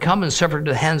already come and suffered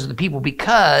at the hands of the people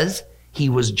because he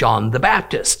was John the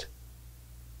Baptist.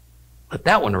 Let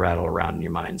that one rattle around in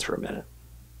your minds for a minute.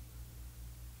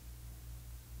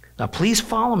 Now, please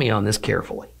follow me on this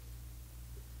carefully.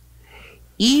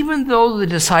 Even though the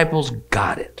disciples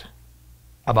got it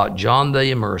about John the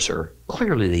Immerser,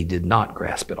 clearly they did not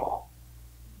grasp it all.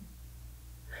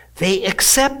 They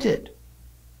accepted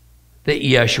that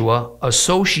Yeshua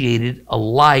associated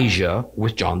Elijah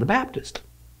with John the Baptist.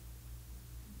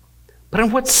 But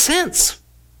in what sense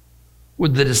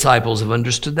would the disciples have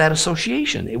understood that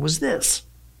association? It was this.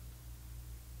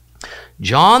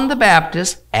 John the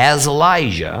Baptist, as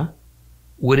Elijah,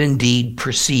 would indeed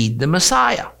precede the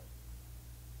Messiah,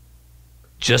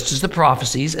 just as the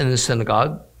prophecies and the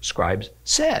synagogue scribes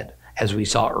said, as we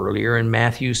saw earlier in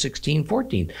Matthew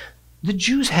 16:14. The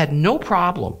Jews had no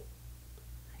problem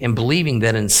in believing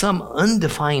that in some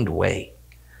undefined way,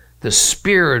 the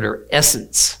spirit or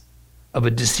essence of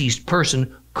a deceased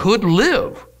person could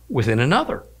live within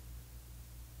another.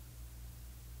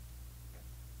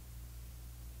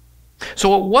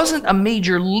 So it wasn't a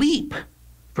major leap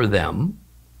for them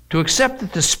to accept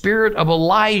that the spirit of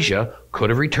Elijah could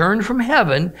have returned from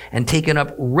heaven and taken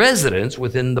up residence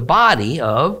within the body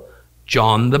of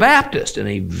John the Baptist in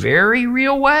a very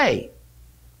real way,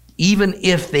 even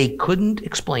if they couldn't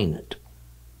explain it.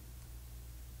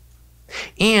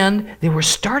 And they were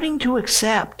starting to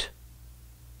accept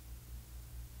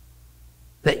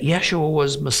that Yeshua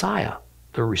was Messiah,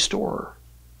 the restorer.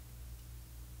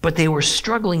 But they were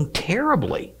struggling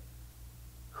terribly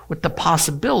with the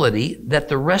possibility that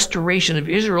the restoration of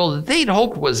Israel that they'd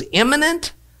hoped was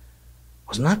imminent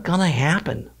was not going to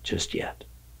happen just yet.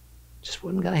 Just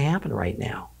wasn't going to happen right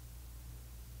now.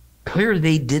 Clearly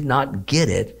they did not get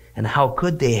it, and how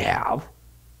could they have?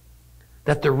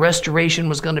 That the restoration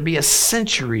was going to be a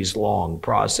centuries-long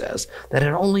process that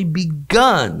had only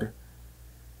begun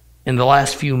in the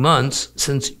last few months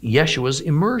since Yeshua's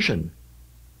immersion.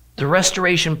 The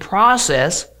restoration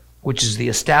process, which is the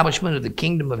establishment of the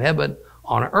kingdom of heaven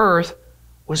on earth,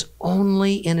 was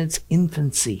only in its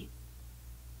infancy.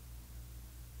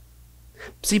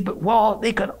 See, but while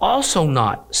they could also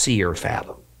not see or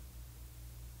fathom,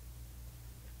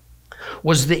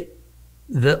 was the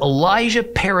Elijah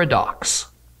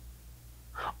paradox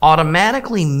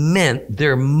automatically meant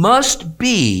there must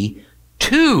be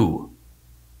two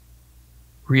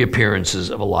reappearances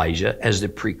of Elijah as the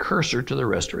precursor to the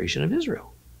restoration of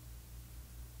Israel.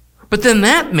 But then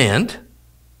that meant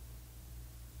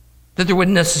that there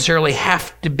wouldn't necessarily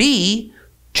have to be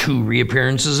two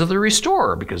reappearances of the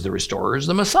restorer, because the restorer is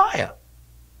the Messiah.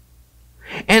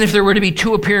 And if there were to be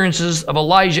two appearances of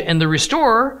Elijah and the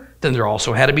restorer, then there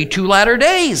also had to be two latter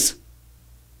days.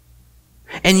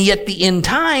 And yet the end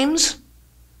times,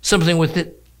 something with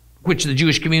it which the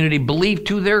Jewish community believed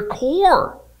to their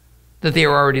core that they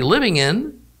were already living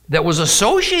in, that was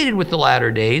associated with the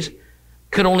latter days,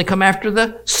 could only come after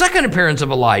the second appearance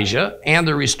of Elijah and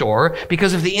the restorer,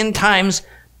 because if the end times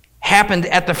happened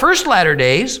at the first latter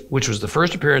days, which was the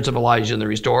first appearance of Elijah and the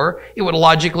restorer, it would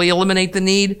logically eliminate the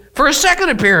need for a second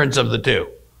appearance of the two.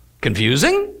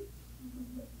 Confusing?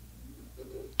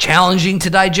 Challenging to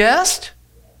digest?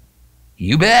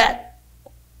 You bet.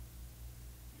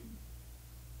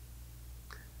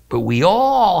 But we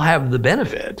all have the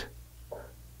benefit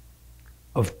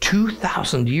of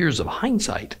 2,000 years of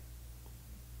hindsight.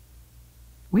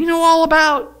 We know all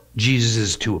about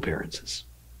Jesus' two appearances.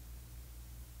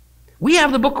 We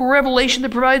have the book of Revelation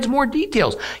that provides more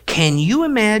details. Can you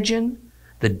imagine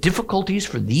the difficulties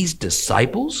for these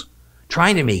disciples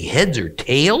trying to make heads or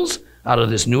tails out of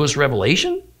this newest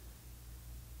revelation?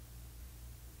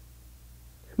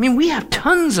 I mean, we have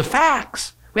tons of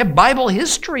facts. We have Bible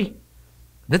history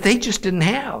that they just didn't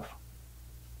have,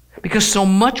 because so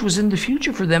much was in the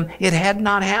future for them, it had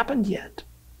not happened yet.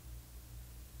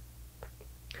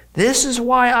 This is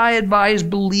why I advise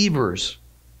believers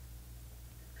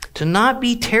to not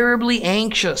be terribly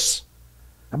anxious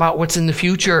about what's in the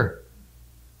future,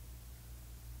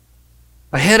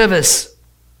 ahead of us,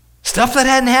 stuff that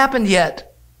hadn't happened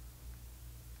yet.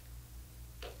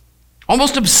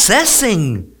 Almost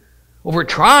obsessing over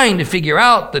trying to figure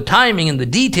out the timing and the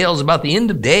details about the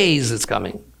end of days that's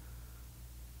coming.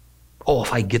 Oh,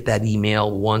 if I get that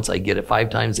email once, I get it 5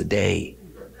 times a day.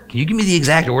 Can you give me the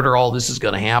exact order all this is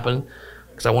going to happen?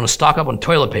 Because I want to stock up on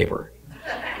toilet paper.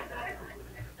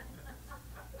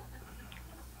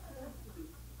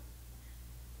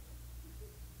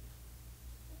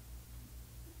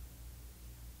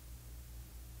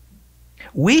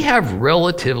 We have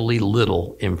relatively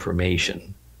little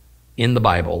information in the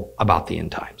Bible about the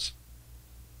end times.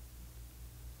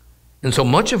 And so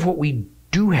much of what we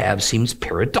do have seems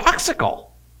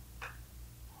paradoxical,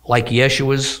 like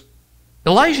Yeshua's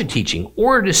Elijah teaching,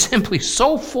 or it is simply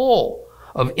so full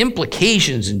of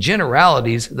implications and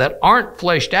generalities that aren't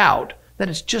fleshed out that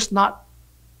it's just not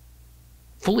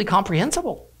fully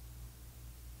comprehensible.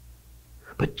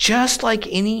 But just like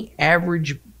any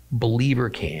average believer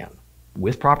can,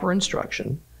 with proper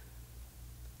instruction,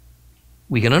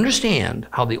 we can understand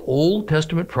how the Old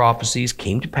Testament prophecies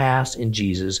came to pass in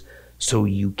Jesus, so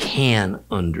you can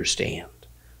understand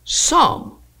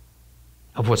some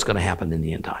of what's going to happen in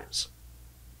the end times.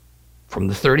 From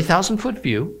the 30,000-foot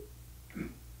view,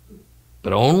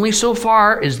 but only so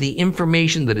far as the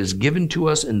information that is given to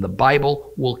us in the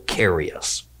Bible will carry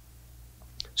us.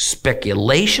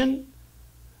 Speculation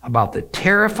about the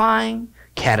terrifying,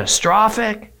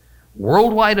 catastrophic,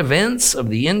 worldwide events of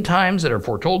the end times that are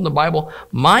foretold in the Bible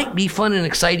might be fun and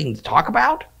exciting to talk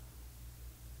about,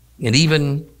 and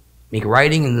even make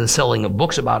writing and the selling of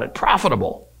books about it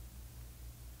profitable.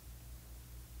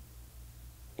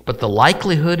 But the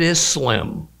likelihood is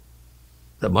slim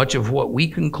that much of what we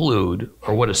conclude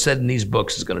or what is said in these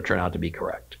books is going to turn out to be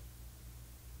correct.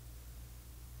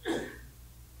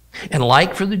 And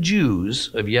like for the Jews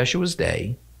of Yeshua's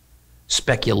day,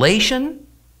 speculation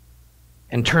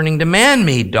and turning to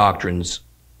man-made doctrines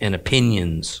and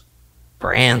opinions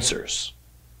for answers,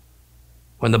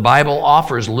 when the Bible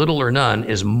offers little or none,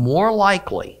 is more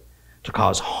likely to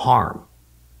cause harm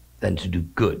than to do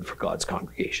good for God's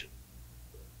congregation.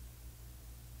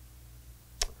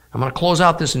 I'm going to close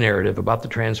out this narrative about the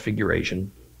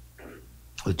Transfiguration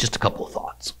with just a couple of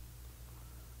thoughts.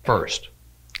 First,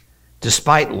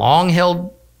 despite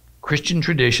long-held Christian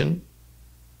tradition,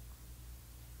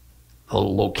 the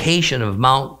location of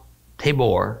Mount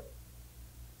Tabor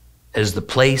as the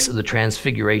place of the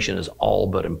Transfiguration is all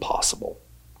but impossible.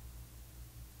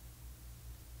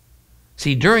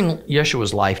 See, during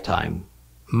Yeshua's lifetime,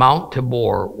 Mount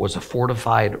Tabor was a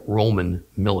fortified Roman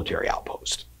military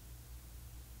outpost.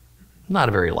 Not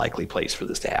a very likely place for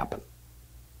this to happen.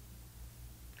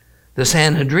 The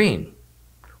Sanhedrin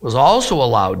was also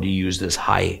allowed to use this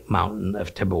high mountain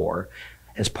of Tabor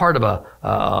as part of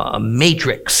a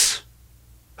matrix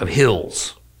of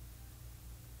hills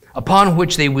upon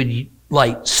which they would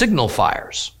light signal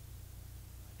fires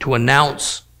to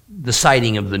announce the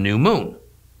sighting of the new moon.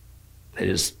 That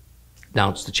is,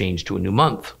 announce the change to a new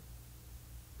month.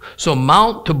 So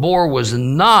Mount Tabor was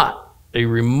not a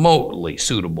remotely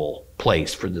suitable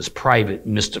place for this private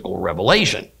mystical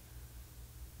revelation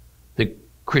the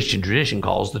Christian tradition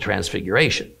calls the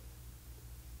Transfiguration.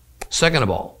 Second of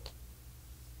all,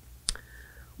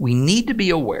 we need to be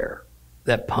aware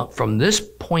that from this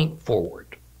point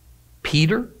forward,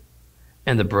 Peter,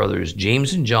 and the brothers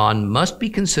James and John must be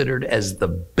considered as the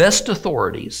best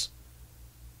authorities,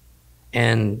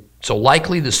 and so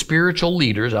likely the spiritual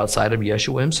leaders outside of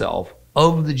Yeshua himself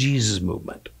of the Jesus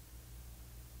movement,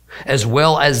 as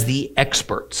well as the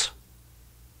experts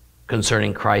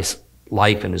concerning Christ's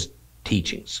life and his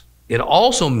teachings. It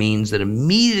also means that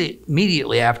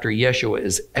immediately after Yeshua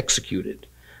is executed,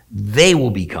 they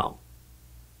will become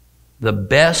the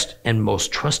best and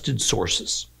most trusted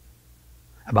sources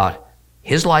about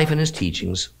his life and his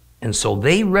teachings. And so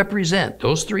they represent,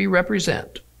 those three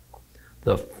represent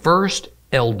the first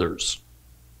elders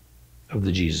of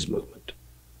the Jesus movement,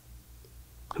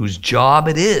 whose job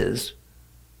it is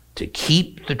to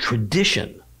keep the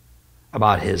tradition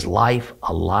about his life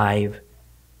alive,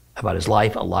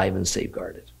 and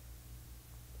safeguarded.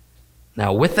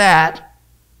 Now with that,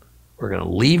 we're going to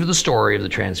leave the story of the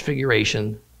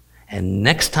Transfiguration, and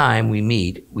next time we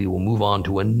meet, we will move on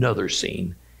to another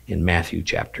scene in Matthew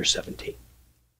chapter 17.